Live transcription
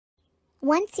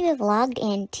Once you have logged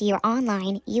in to your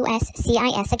online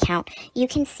USCIS account, you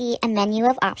can see a menu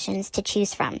of options to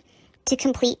choose from. To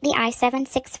complete the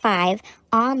I-765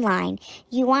 online,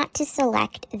 you want to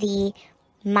select the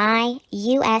My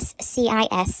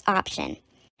USCIS option.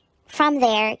 From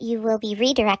there, you will be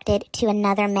redirected to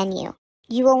another menu.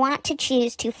 You will want to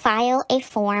choose to file a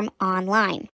form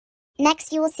online.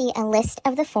 Next, you will see a list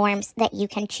of the forms that you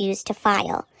can choose to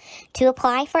file. To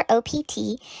apply for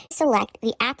OPT, select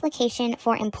the Application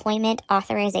for Employment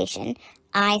Authorization,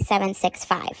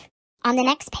 I-765. On the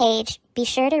next page, be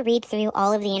sure to read through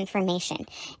all of the information.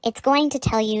 It's going to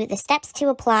tell you the steps to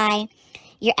apply,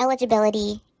 your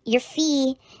eligibility, your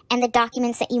fee, and the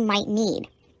documents that you might need.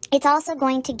 It's also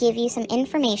going to give you some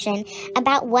information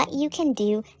about what you can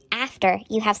do after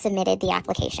you have submitted the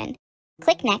application.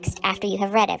 Click Next after you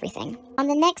have read everything. On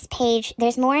the next page,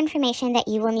 there's more information that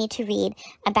you will need to read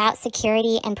about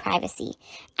security and privacy.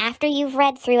 After you've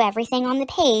read through everything on the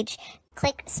page,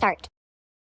 click Start.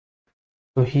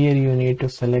 So here you need to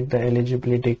select the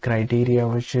eligibility criteria,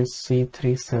 which is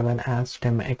C37 as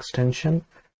STEM extension.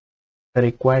 The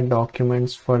required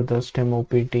documents for the STEM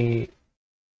OPT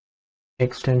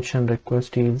extension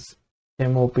request is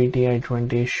STEM OPT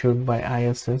I-20 issued by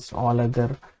ISS, all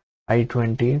other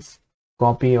I-20s,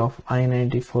 copy of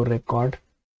I-94 record,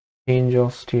 change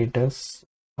of status,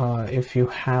 if you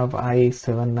have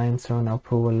I-797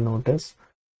 approval notice,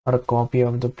 or a copy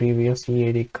of the previous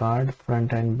EAD card,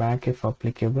 front and back if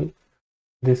applicable.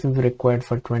 This is required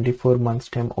for 24 months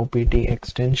STEM OPT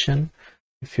extension.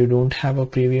 If you don't have a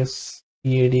previous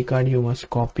EAD card, you must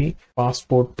copy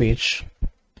passport page.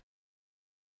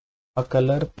 A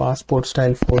color passport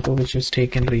style photo which is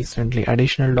taken recently.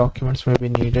 Additional documents may be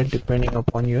needed depending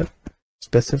upon your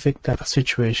specific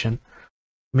situation.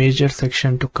 Major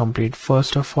section to complete.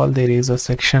 First of all, there is a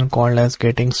section called as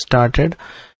Getting Started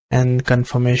and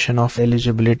confirmation of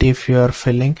eligibility. If you are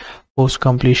filling post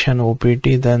completion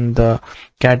OPT, then the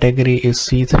category is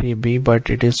C3B, but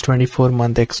it is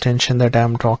 24-month extension that I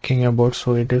am talking about,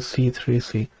 so it is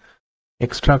C3C.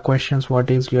 Extra questions: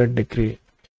 what is your degree?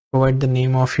 Provide the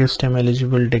name of your STEM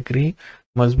eligible degree,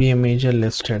 must be a major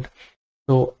listed.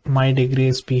 So my degree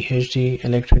is PhD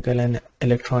Electrical and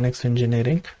Electronics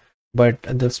Engineering, but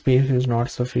the space is not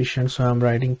sufficient, so I'm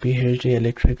writing PhD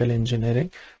Electrical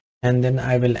Engineering, and then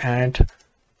I will add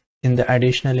in the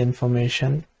additional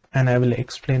information and I will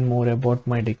explain more about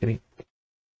my degree.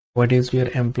 What is your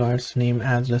employer's name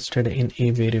as listed in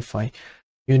E-Verify?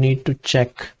 You need to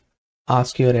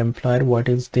ask your employer what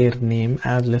is their name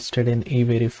as listed in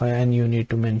E-Verify, and you need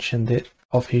to mention their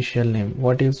official name.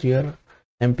 What is your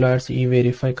employer's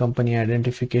E-Verify company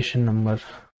identification number?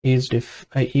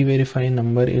 E-Verify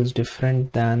number is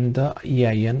different than the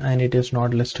EIN and it is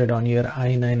not listed on your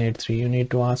I-983. You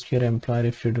need to ask your employer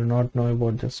if you do not know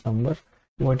about this number.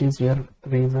 What is your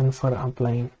reason for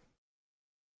applying?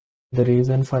 The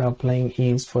reason for applying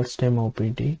is for STEM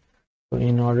OPT. So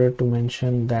in order to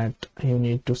mention that, you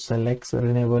need to select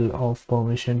renewal of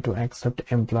permission to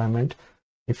accept employment.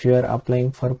 If you are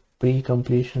applying for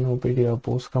pre-completion OPT or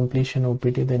post-completion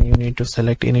OPT, then you need to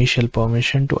select initial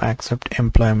permission to accept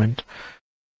employment.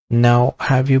 Now,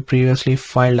 have you previously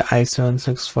filed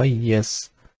I-765? Yes.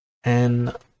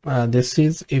 And this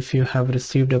is if you have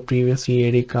received a previous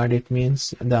EAD card, it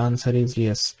means the answer is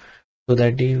yes. So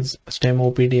that is STEM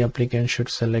OPT applicant should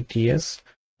select yes.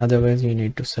 Otherwise, you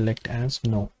need to select as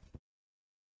no.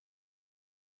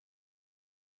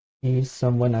 Is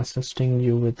someone assisting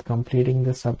you with completing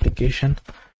this application?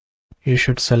 You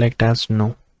should select as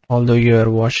no. Although you are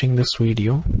watching this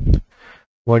video,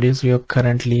 what is your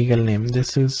current legal name?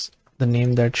 This is the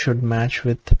name that should match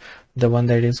with the one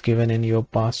that is given in your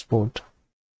passport.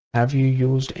 Have you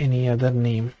used any other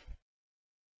name?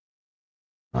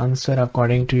 Answer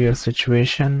according to your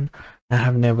situation. I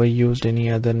have never used any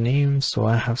other name, so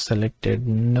I have selected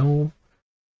no.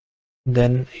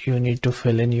 Then you need to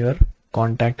fill in your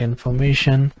contact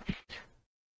information,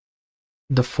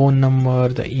 the phone number,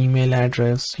 the email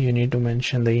address. You need to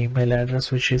mention the email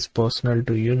address which is personal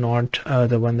to you, not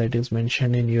the one that is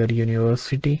mentioned in your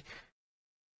university.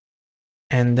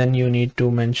 And then you need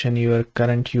to mention your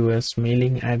current US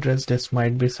mailing address. This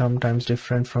might be sometimes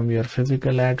different from your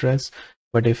physical address,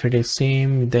 but if it is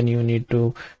same, then you need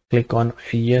to click on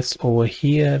yes over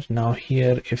here. Now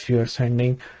here, if you are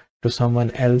sending to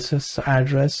someone else's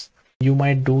address, you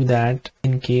might do that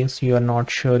in case you are not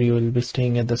sure you will be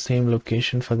staying at the same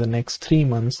location for the next 3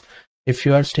 months. If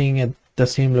you are staying at the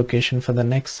same location for the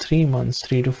next 3 months,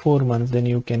 3 to 4 months, then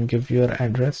you can give your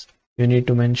address. You need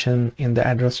to mention in the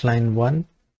address line 1,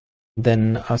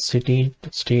 then a city,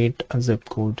 state, a zip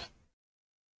code.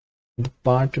 The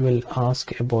part will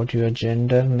ask about your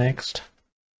gender. Next,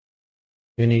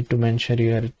 you need to mention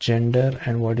your gender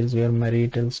and what is your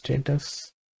marital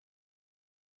status.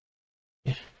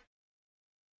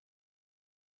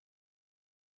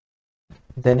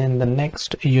 Then in the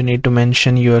next, you need to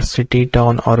mention your city,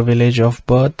 town or village of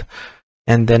birth,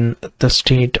 and then the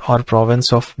state or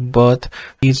province of birth.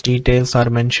 These details are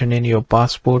mentioned in your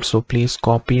passport, so please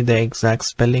copy the exact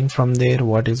spelling from there.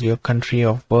 What is your country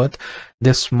of birth?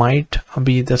 This might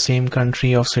be the same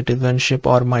country of citizenship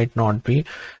or might not be.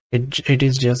 It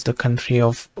is just the country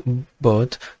of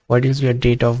birth. What is your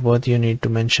date of birth? You need to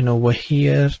mention over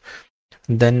here.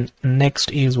 Then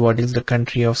next is what is the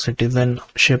country of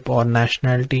citizenship or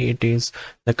nationality. It is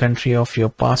the country of your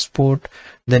passport.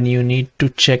 Then you need to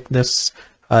check this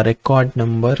record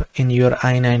number in your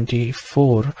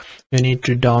I-94. You need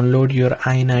to download your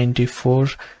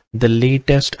I-94, the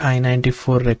latest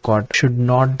I-94 record. Should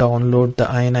not download the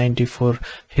I-94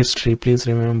 history, please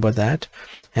remember that.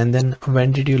 And then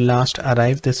when did you last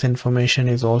arrive? This information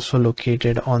is also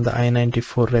located on the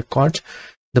I-94 record.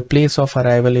 The place of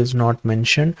arrival is not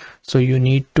mentioned, so you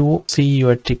need to see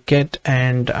your ticket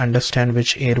and understand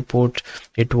which airport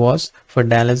it was. For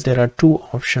Dallas there are two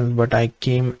options, but I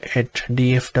came at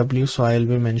DFW, so I'll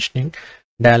be mentioning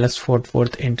Dallas Fort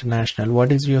Worth International.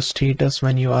 What is your status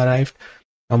when you arrived?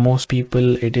 Most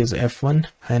people it is F1.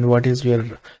 And what is your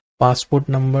passport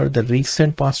number? The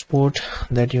recent passport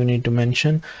that you need to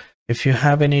mention. If you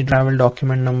have any travel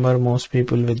document number, most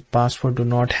people with passport do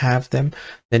not have them,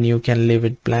 then you can leave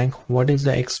it blank. What is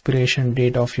the expiration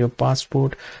date of your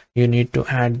passport? You need to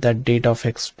add that date of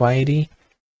expiry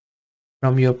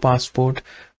from your passport.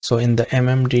 So in the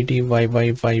MMDT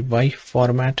YYYY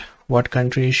format, what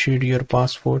country issued your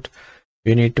passport?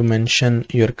 You need to mention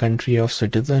your country of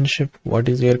citizenship. What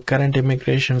is your current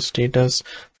immigration status?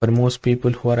 For most people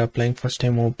who are applying for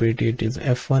STEM OPT, it is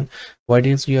F1. What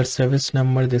is your service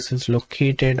number? This is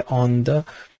located on the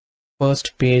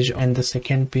first page and the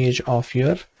second page of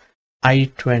your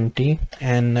I-20,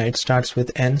 and it starts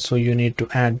with N, so you need to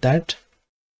add that.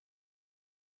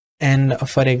 And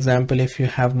for example, if you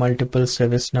have multiple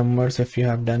service numbers, if you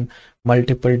have done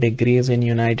multiple degrees in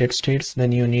United States,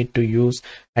 then you need to use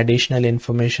additional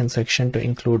information section to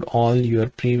include all your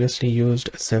previously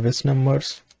used service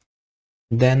numbers.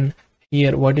 Then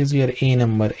here, what is your A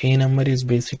number? A number is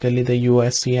basically the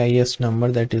USCIS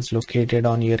number that is located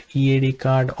on your EAD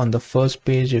card. On the first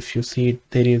page, if you see it,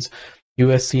 there is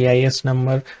USCIS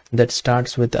number that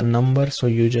starts with a number, so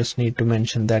you just need to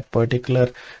mention that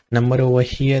particular number over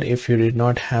here. If you did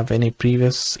not have any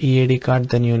previous EAD card,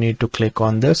 then you need to click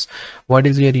on this. What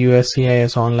is your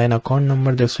USCIS online account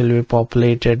number? This will be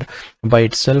populated by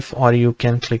itself, or you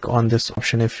can click on this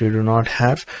option if you do not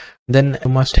have. Then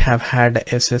you must have had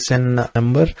SSN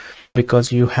number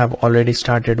because you have already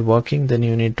started working. Then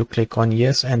you need to click on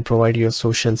yes and provide your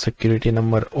social security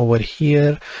number over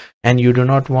here. And you do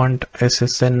not want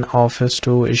SSN office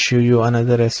to issue you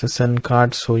another SSN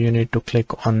card, so you need to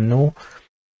click on no.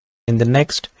 In the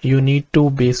next, you need to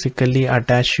basically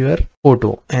attach your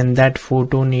photo, and that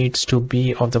photo needs to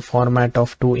be of the format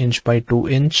of 2" by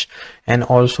 2". And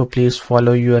also please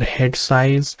follow your head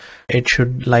size. It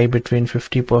should lie between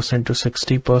 50% to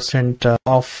 60%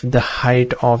 of the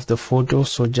height of the photo,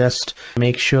 so just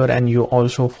make sure. And you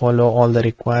also follow all the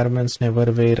requirements.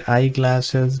 Never wear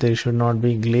eyeglasses, there should not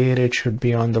be glare, it should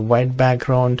be on the white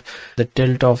background. The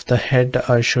tilt of the head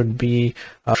should be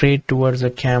straight towards the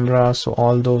camera. So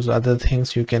all those other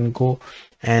things, you can go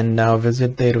and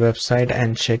visit their website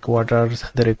and check what are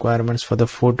the requirements for the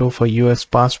photo for US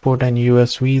passport and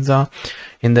US visa.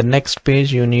 In the next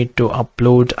page, you need to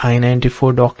upload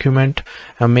I-94 document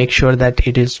and make sure that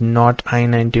it is not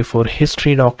I-94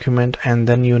 history document, and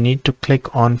then you need to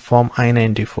click on form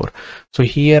I-94. So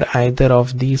here either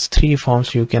of these three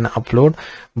forms you can upload,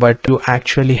 but you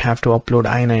actually have to upload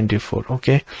I-94.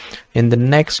 Okay. In the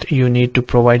next, you need to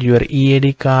provide your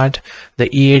EAD card, the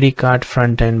EAD card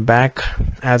front and back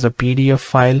as a PDF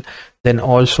file. Then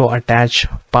also attach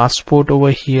passport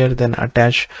over here, then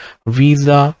attach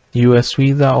visa, US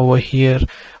visa over here,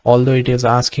 although it is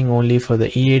asking only for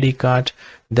the EAD card.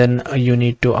 Then you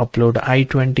need to upload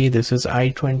I-20. This is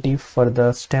I-20 for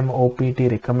the STEM OPT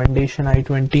recommendation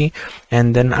I-20,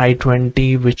 and then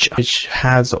I-20 which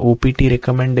has OPT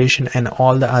recommendation, and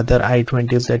all the other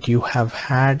I-20s that you have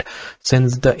had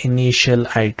since the initial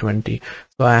I-20.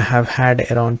 So I have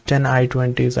had around 10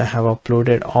 I-20s. I have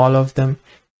uploaded all of them.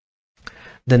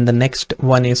 Then the next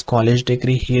one is college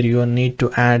degree. Here you need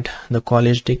to add the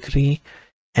college degree,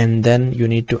 and then you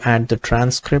need to add the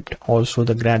transcript, also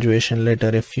the graduation letter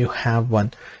if you have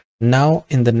one. Now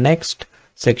in the next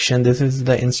section. This is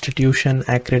the institution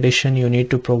accreditation. You need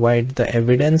to provide the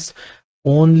evidence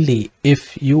only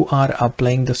if you are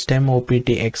applying the STEM OPT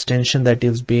extension that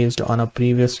is based on a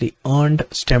previously earned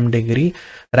STEM degree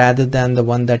rather than the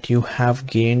one that you have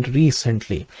gained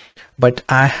recently. But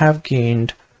I have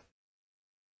gained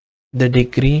the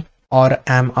degree, or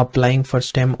am applying for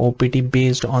STEM OPT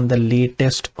based on the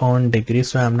latest earned degree,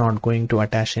 so I'm not going to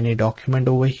attach any document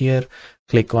over here.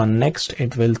 Click on next.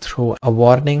 It will throw a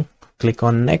warning. Click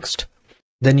on next.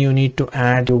 Then you need to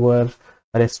add your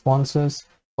responses.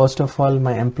 First of all,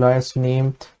 my employer's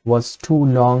name was too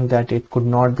long that it could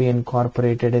not be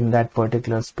incorporated in that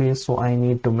particular space, so I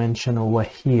need to mention over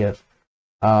here.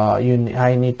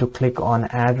 I need to click on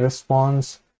add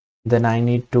response. Then I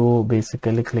need to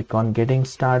basically click on getting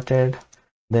started,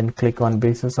 then click on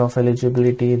basis of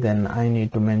eligibility. Then I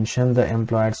need to mention the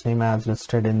employer's name as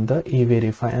listed in the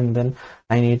e-verify, and then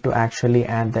I need to actually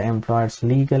add the employer's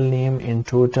legal name in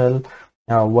total,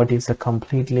 what is the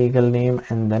complete legal name,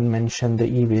 and then mention the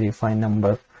e-verify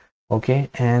number.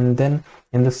 Okay, and then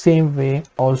in the same way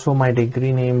also my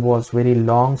degree name was very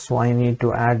long, so I need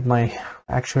to add my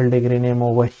actual degree name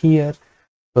over here.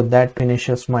 So that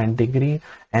finishes my degree.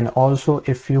 And also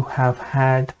if you have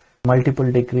had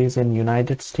multiple degrees in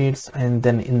United States, and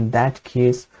then in that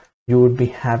case you would be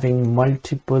having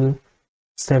multiple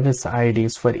service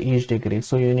IDs for each degree.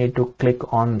 So you need to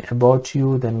click on about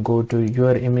you, then go to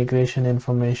your immigration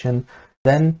information,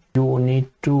 then you need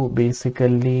to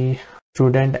basically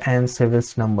student and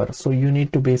service number. So you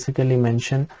need to basically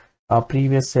mention a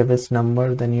previous service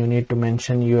number, then you need to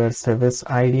mention your service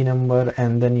ID number,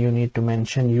 and then you need to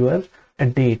mention your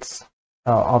dates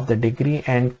of the degree,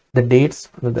 and the dates,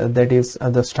 that is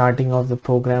the starting of the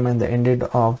program and the ended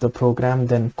of the program,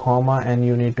 then comma, and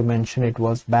you need to mention it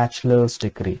was bachelor's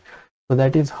degree. So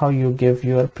that is how you give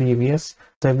your previous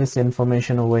service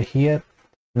information over here.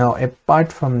 Now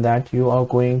apart from that, you are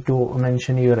going to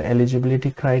mention your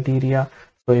eligibility criteria.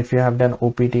 So if you have done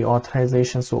OPT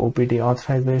authorization, so OPT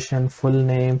authorization, full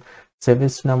name,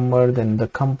 service number, then the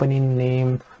company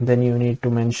name, then you need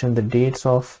to mention the dates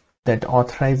of that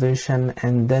authorization,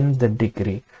 and then the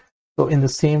degree. So in the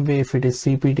same way, if it is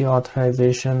CPT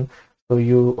authorization, so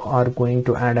you are going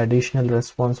to add additional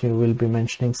response. You will be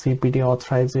mentioning CPT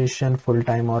authorization,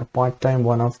 full-time or part-time,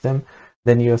 one of them,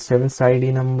 then your service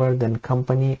ID number, then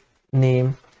company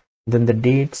name, then the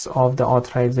dates of the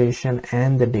authorization,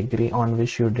 and the degree on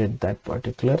which you did that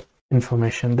particular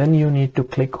information. Then you need to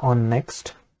click on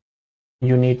next.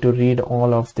 You need to read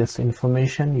all of this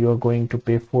information. You are going to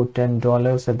pay for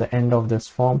 $10 at the end of this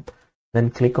form. Then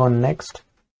click on next.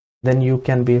 Then you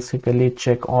can basically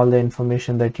check all the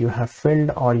information that you have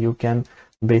filled, or you can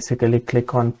basically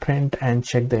click on print and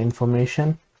check the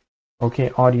information. Okay,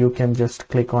 or you can just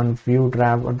click on view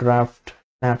draft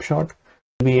snapshot.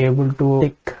 Be able to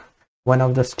tick one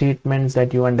of the statements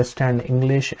that you understand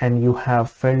English and you have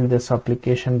filled this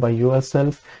application by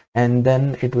yourself, and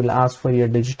then it will ask for your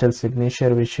digital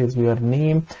signature, which is your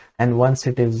name, and once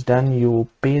it is done, you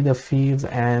pay the fees,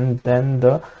 and then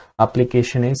the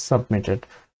application is submitted.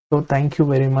 So thank you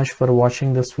very much for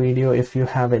watching this video. If you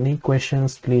have any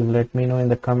questions, please let me know in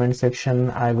the comment section.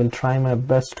 I will try my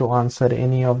best to answer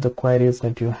any of the queries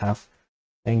that you have.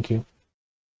 Thank you.